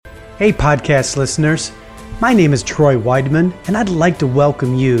Hey, podcast listeners. My name is Troy Weidman, and I'd like to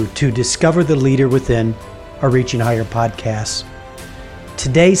welcome you to Discover the Leader Within, a Reaching Higher podcast.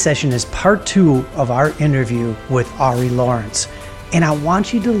 Today's session is part 2 of our interview with Ari Lawrence, and I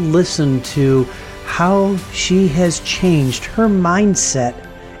want you to listen to how she has changed her mindset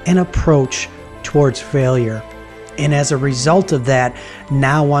and approach towards failure. And as a result of that,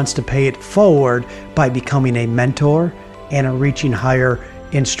 now wants to pay it forward by becoming a mentor and a Reaching Higher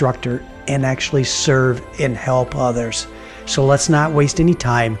instructor and actually serve and help others. So let's not waste any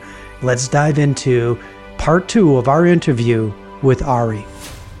time. Let's dive into part 2 of our interview with Ari.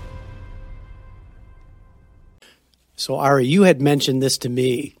 So Ari, you had mentioned this to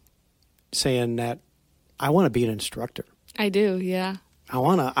me, saying that I want to be an instructor. I do, yeah. I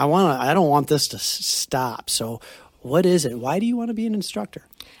don't want this to stop. So what is it? Why do you want to be an instructor?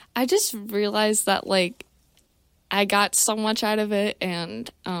 I just realized that, I got so much out of it,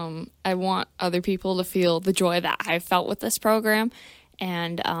 and I want other people to feel the joy that I felt with this program.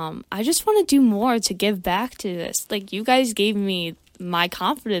 And I just want to do more to give back to this. You guys gave me my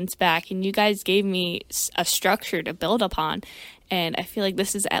confidence back, and you guys gave me a structure to build upon. And I feel like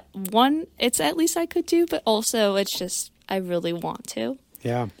this is it's at least I could do, but also it's just, I really want to.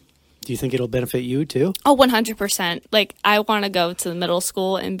 Yeah. Do you think it'll benefit you too? Oh, 100%. I want to go to the middle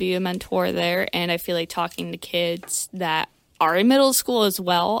school and be a mentor there. And I feel like talking to kids that are in middle school as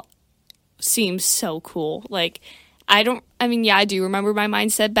well seems so cool. I do remember my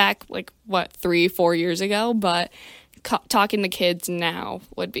mindset back, 3-4 years ago, but talking to kids now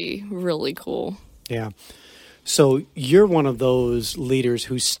would be really cool. Yeah. So you're one of those leaders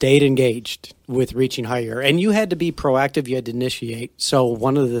who stayed engaged with Reaching Higher, and you had to be proactive, you had to initiate. So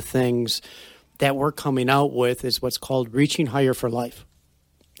one of the things that we're coming out with is what's called Reaching Higher for Life.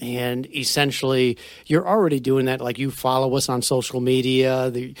 And essentially, you're already doing that. You follow us on social media,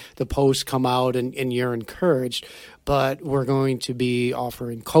 the posts come out, and you're encouraged. But we're going to be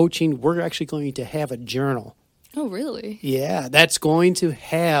offering coaching. We're actually going to have a journal. Oh, really? Yeah, that's going to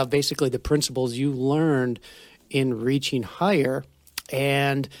have basically the principles you learned in Reaching Higher,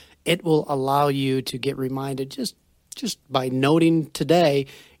 and it will allow you to get reminded just by noting today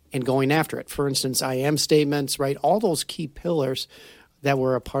and going after it. For instance, I am statements, right? All those key pillars that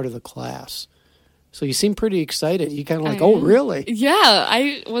were a part of the class. So you seem pretty excited. You kind of oh, really? Yeah,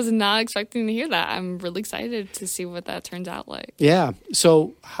 I was not expecting to hear that. I'm really excited to see what that turns out like. Yeah.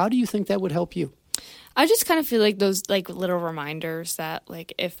 So how do you think that would help you? I just kind of feel like those little reminders that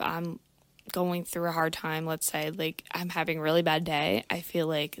if I'm going through a hard time, let's say I'm having a really bad day, I feel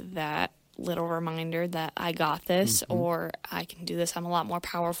like that little reminder that I got this, or I can do this, I'm a lot more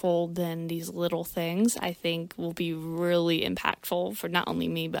powerful than these little things, I think will be really impactful for not only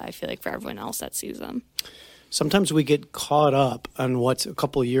me, but I feel like for everyone else that sees them. Sometimes we get caught up on what's a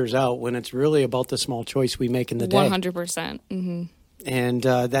couple of years out when it's really about the small choice we make in the day. 100%. Mm-hmm. And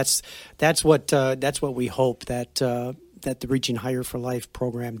that's what we hope that the Reaching Higher for Life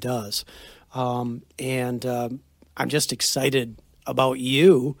program does. I'm just excited about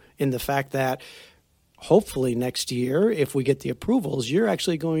you in the fact that hopefully next year, if we get the approvals, you're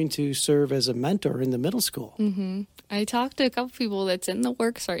actually going to serve as a mentor in the middle school. Mm-hmm. I talked to a couple people that's in the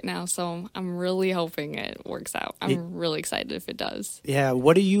works right now, so I'm really hoping it works out. I'm really excited if it does. Yeah.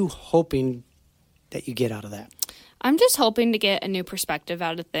 What are you hoping that you get out of that? I'm just hoping to get a new perspective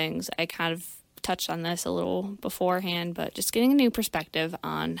out of things. I kind of touched on this a little beforehand, but just getting a new perspective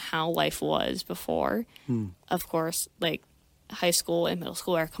on how life was before. Of course, high school and middle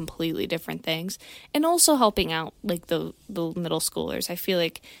school are completely different things. And also helping out the middle schoolers. I feel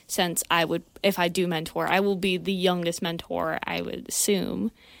like since if I do mentor, I will be the youngest mentor, I would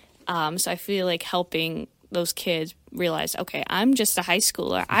assume. So I feel like helping those kids realize, okay, I'm just a high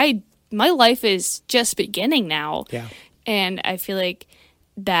schooler. My life is just beginning now. Yeah. And I feel like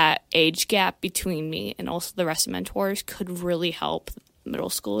that age gap between me and also the rest of mentors could really help middle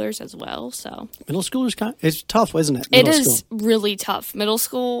schoolers as well. So middle schoolers, it's tough, isn't it? It is really tough. Middle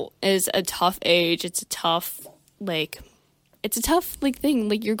school is a tough age. It's a tough thing.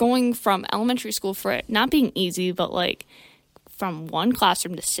 You're going from elementary school for it not being easy, but from one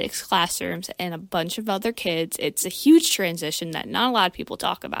classroom to 6 classrooms and a bunch of other kids. It's a huge transition that not a lot of people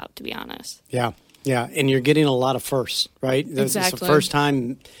talk about, to be honest. Yeah. Yeah. And you're getting a lot of firsts, right? Exactly. It's the first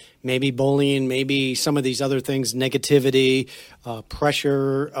time, maybe bullying, maybe some of these other things, negativity,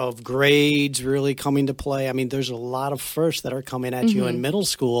 pressure of grades really coming to play. I mean, there's a lot of firsts that are coming at you in middle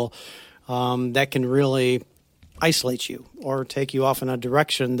school that can really isolate you or take you off in a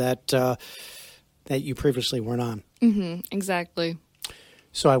direction that you previously weren't on. Mm-hmm, exactly.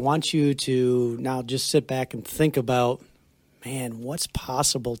 So I want you to now just sit back and think about man, what's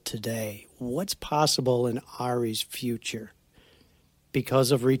possible today? What's possible in Ari's future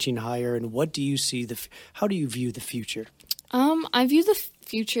because of reaching higher? And what do you see? How do you view the future? I view the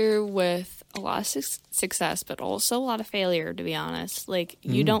future with a lot of success, but also a lot of failure, to be honest. Like,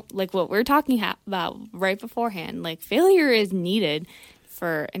 you don't, like what we're talking about right beforehand, like failure is needed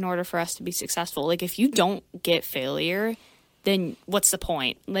in order for us to be successful. Like, if you don't get failure, then what's the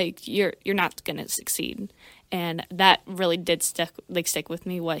point? Like, you're not going to succeed. And that really did stick with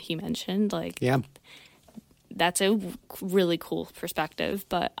me, what he mentioned. Like, yeah, that's a really cool perspective.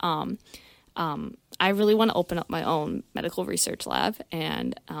 But I really want to open up my own medical research lab,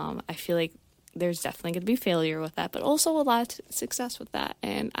 and I feel like there's definitely going to be failure with that, but also a lot of success with that.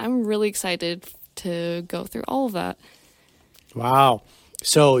 And I'm really excited to go through all of that. Wow.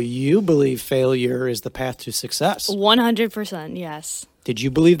 So you believe failure is the path to success? 100%, yes. Did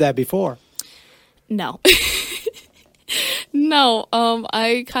you believe that before? No. No,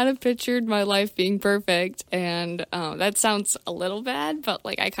 I kind of pictured my life being perfect, and that sounds a little bad, but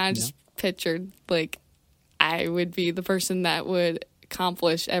like I kind of just pictured like I would be the person that would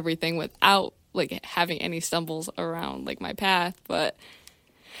accomplish everything without like having any stumbles around like my path. But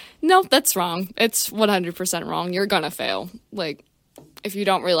no, that's wrong. It's 100% wrong. You're gonna fail. Like, if you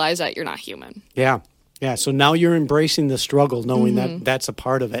don't realize that, you're not human. Yeah. So now you're embracing the struggle, knowing that that's a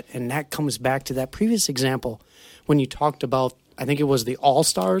part of it. And that comes back to that previous example when you talked about, I think it was the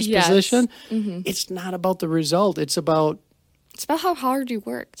all-stars position. It's not about the result. It's about how hard you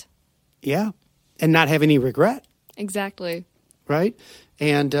worked. Yeah. And not have any regret. Exactly. Right?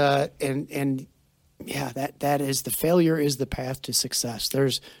 And yeah, that is, the failure is the path to success.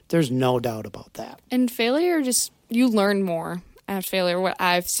 There's no doubt about that. And failure, you learn more at failure. What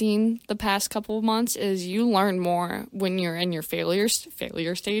I've seen the past couple of months is you learn more when you're in your failure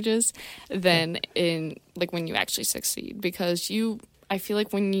stages than in like when you actually succeed, because I feel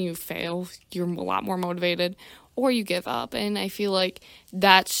like when you fail, you're a lot more motivated, or you give up. And I feel like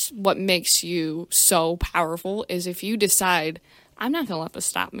that's what makes you so powerful, is if you decide, I'm not going to let this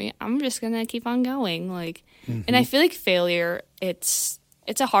stop me. I'm just going to keep on going. Like, and I feel like failure, it's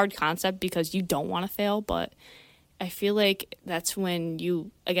a hard concept because you don't want to fail, but I feel like that's when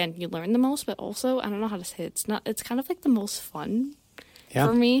you learn the most, but also, I don't know how to say it. It's kind of like the most fun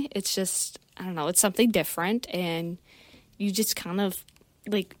for me. It's just, I don't know, it's something different, and you just kind of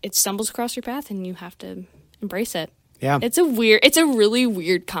like, it stumbles across your path and you have to embrace it. Yeah. It's a really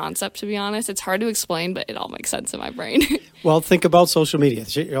weird concept, to be honest. It's hard to explain, but it all makes sense in my brain. Well, think about social media.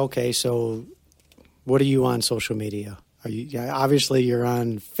 Okay, so what are you on social media? Obviously you're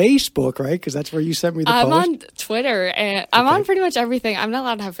on Facebook, right? Because that's where you sent me the post. I'm on Twitter, and I'm on pretty much everything. I'm not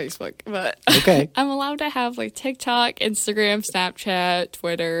allowed to have Facebook, but I'm allowed to have like TikTok, Instagram, Snapchat,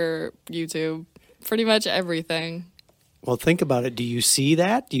 Twitter, YouTube, pretty much everything. Well, think about it. Do you see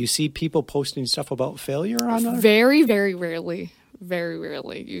that? Do you see people posting stuff about failure on there? Very, very rarely. Very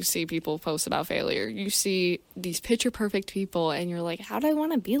rarely you see people post about failure. You see these picture-perfect people, and you're like, how do I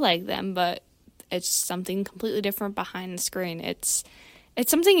want to be like them? But it's something completely different behind the screen. It's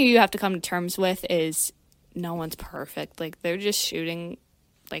something you have to come to terms with, is no one's perfect. Like, they're just shooting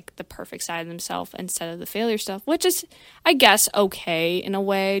like the perfect side of themselves instead of the failure stuff, which is, I guess, okay in a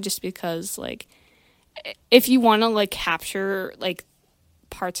way, just because like if you want to like capture like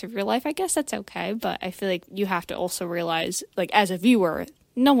parts of your life, I guess that's okay. But I feel like you have to also realize, like, as a viewer,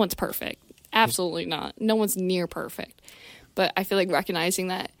 no one's perfect. Absolutely not. No one's near perfect. But I feel like recognizing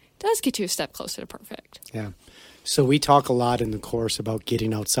that does get you a step closer to perfect. Yeah. So we talk a lot in the course about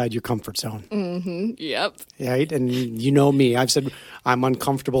getting outside your comfort zone. Yep. Right? And you know me. I've said I'm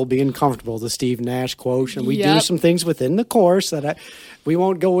uncomfortable being comfortable, the Steve Nash quote. And we do some things within the course that we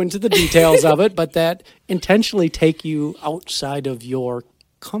won't go into the details of it, but that intentionally take you outside of your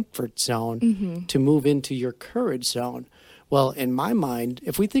comfort zone to move into your courage zone. Well, in my mind,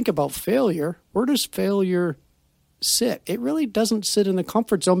 if we think about failure, where does failure sit? It really doesn't sit in the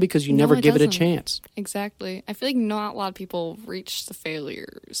comfort zone, because you never give it a chance. Exactly. I feel like not a lot of people reach the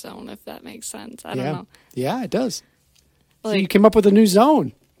failure zone, if that makes sense. I don't know. Yeah, it does. Like, so you came up with a new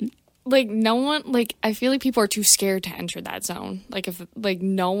zone. Like, no one, like, I feel like people are too scared to enter that zone. Like, if, like,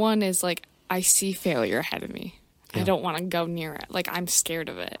 no one is like, I see failure ahead of me. I don't want to go near it. Like, I'm scared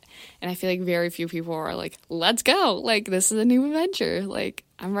of it. And I feel like very few people are like, let's go. Like, this is a new adventure. Like,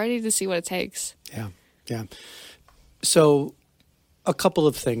 I'm ready to see what it takes. Yeah. So a couple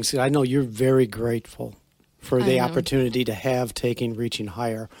of things. I know you're very grateful for the opportunity to have taken Reaching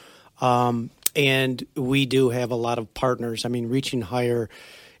Higher. And we do have a lot of partners. I mean, Reaching Higher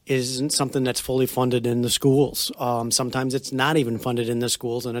isn't something that's fully funded in the schools. Sometimes it's not even funded in the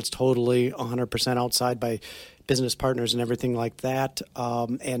schools, and it's totally 100% outside by business partners and everything like that,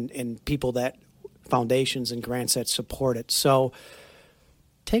 and people that foundations and grants that support it. So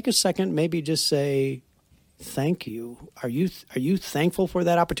take a second, maybe just say thank you. Are you thankful for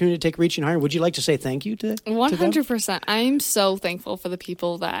that opportunity to take Reaching Higher? Would you like to say thank you to 100%. I'm so thankful for the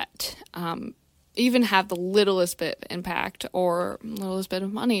people that even have the littlest bit of impact or littlest bit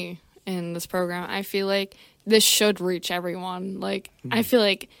of money in this program. I feel like this should reach everyone. I feel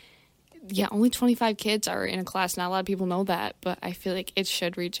like, only 25 kids are in a class. Not a lot of people know that, but I feel like it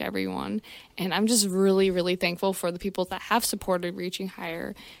should reach everyone. And I'm just really, really thankful for the people that have supported Reaching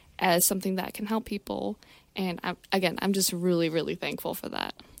Higher as something that can help people. And I'm just really, really thankful for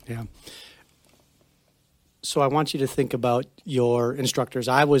that. Yeah. So I want you to think about your instructors.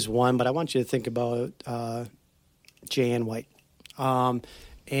 I was one, but I want you to think about Jan White.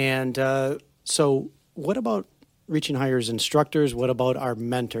 So what about Reaching Higher's instructors? What about our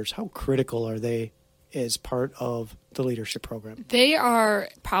mentors? How critical are they as part of the leadership program? They are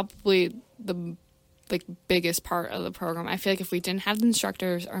probably the biggest part of the program. I feel like if we didn't have the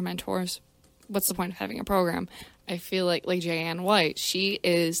instructors or mentors, what's the point of having a program? I feel like Jan White, she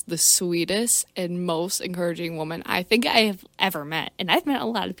is the sweetest and most encouraging woman I think I have ever met. And I've met a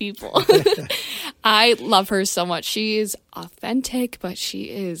lot of people. I love her so much. She is authentic, but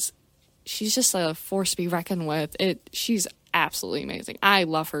she's just a force to be reckoned with. She's absolutely amazing. I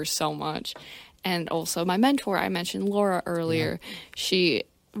love her so much. And also my mentor, I mentioned Laura earlier. Yeah. She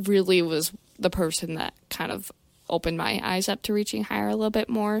really was the person that kind of opened my eyes up to Reaching Higher a little bit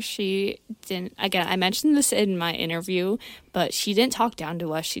more. She didn't, again, I mentioned this in my interview, but she didn't talk down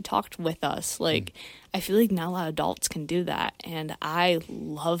to us. She talked with us. I feel like not a lot of adults can do that. And I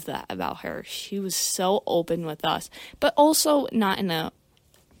love that about her. She was so open with us, but also not in a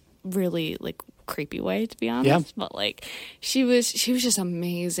really creepy way, to be honest. Yeah. But she was just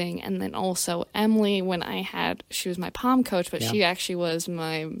amazing. And then also Emily, she was my POM coach, but she actually was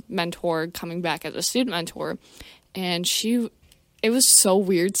my mentor coming back as a student mentor. And it was so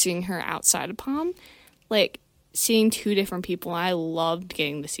weird seeing her outside of POM, seeing two different people. I loved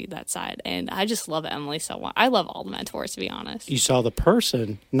getting to see that side. And I just love Emily so much. I love all the mentors, to be honest. You saw the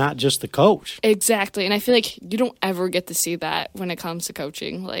person, not just the coach. Exactly. And I feel like you don't ever get to see that when it comes to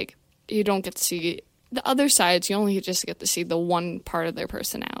coaching. You don't get to see the other sides. You only just get to see the one part of their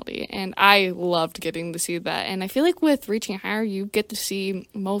personality. And I loved getting to see that. And I feel like with Reaching Higher, you get to see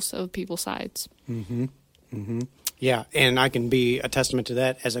most of people's sides. Mm-hmm. Mm-hmm. Yeah, and I can be a testament to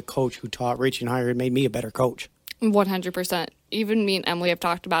that as a coach who taught Reaching Higher. It made me a better coach. 100%. Even me and Emily have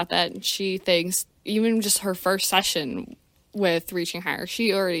talked about that. She thinks even just her first session with Reaching Higher,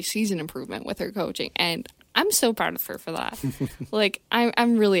 she already sees an improvement with her coaching. And I'm so proud of her for that. I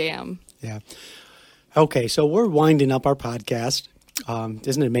really am. Yeah. Okay, so we're winding up our podcast.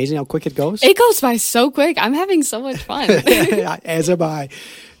 Isn't it amazing how quick it goes? It goes by so quick. I'm having so much fun. As am I.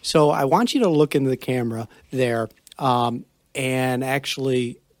 So I want you to look into the camera there and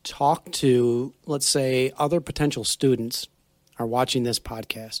actually talk to, let's say, other potential students are watching this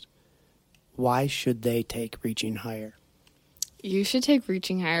podcast. Why should they take Reaching Higher? You should take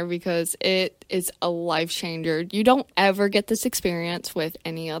Reaching Higher because it is a life changer. You don't ever get this experience with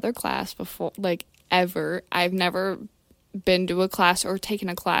any other class before, ever. I've never been to a class or taken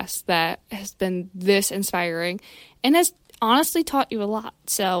a class that has been this inspiring and has honestly taught you a lot.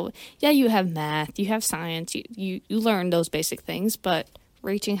 So, you have math, you have science, you learn those basic things, but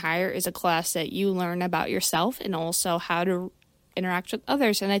Reaching Higher is a class that you learn about yourself and also how to interact with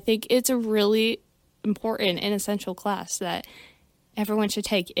others. And I think it's a really important and essential class that everyone should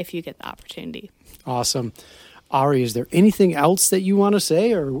take if you get the opportunity. Awesome. Ari, is there anything else that you want to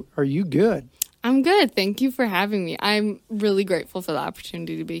say, or are you good? I'm good. Thank you for having me. I'm really grateful for the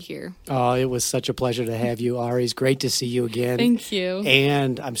opportunity to be here. Oh, it was such a pleasure to have you, Ari. It's great to see you again. Thank you.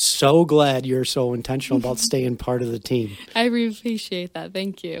 And I'm so glad you're so intentional about staying part of the team. I really appreciate that.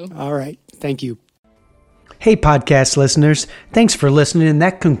 Thank you. All right. Thank you. Hey, podcast listeners. Thanks for listening. And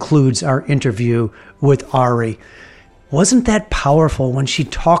that concludes our interview with Ari. Wasn't that powerful when she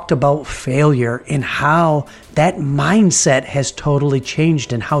talked about failure and how that mindset has totally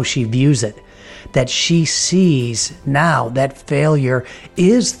changed and how she views it? That she sees now that failure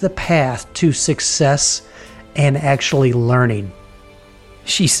is the path to success and actually learning.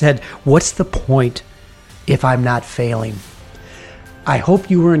 She said, "What's the point if I'm not failing?" I hope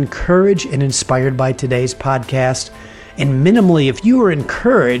you were encouraged and inspired by today's podcast. And minimally, if you were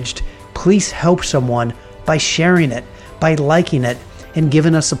encouraged, please help someone by sharing it, by liking it, and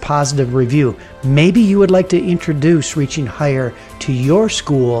giving us a positive review. Maybe you would like to introduce Reaching Higher to your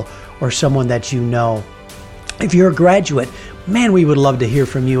school or someone that you know. If you're a graduate, man, we would love to hear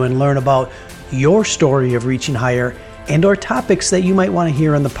from you and learn about your story of reaching higher and or topics that you might want to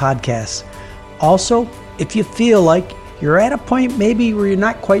hear on the podcast. Also, if you feel like you're at a point maybe where you're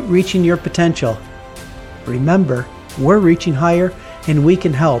not quite reaching your potential, remember, we're reaching higher and we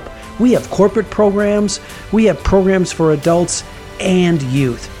can help. We have corporate programs, we have programs for adults and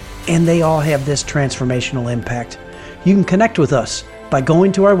youth, and they all have this transformational impact. You can connect with us by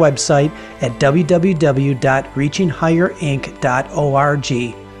going to our website at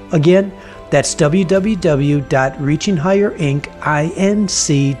www.reachinghigher.org. Again, that's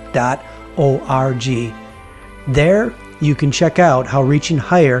www.reachinghigher.org. There, you can check out how Reaching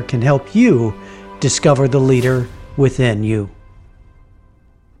Higher can help you discover the leader within you.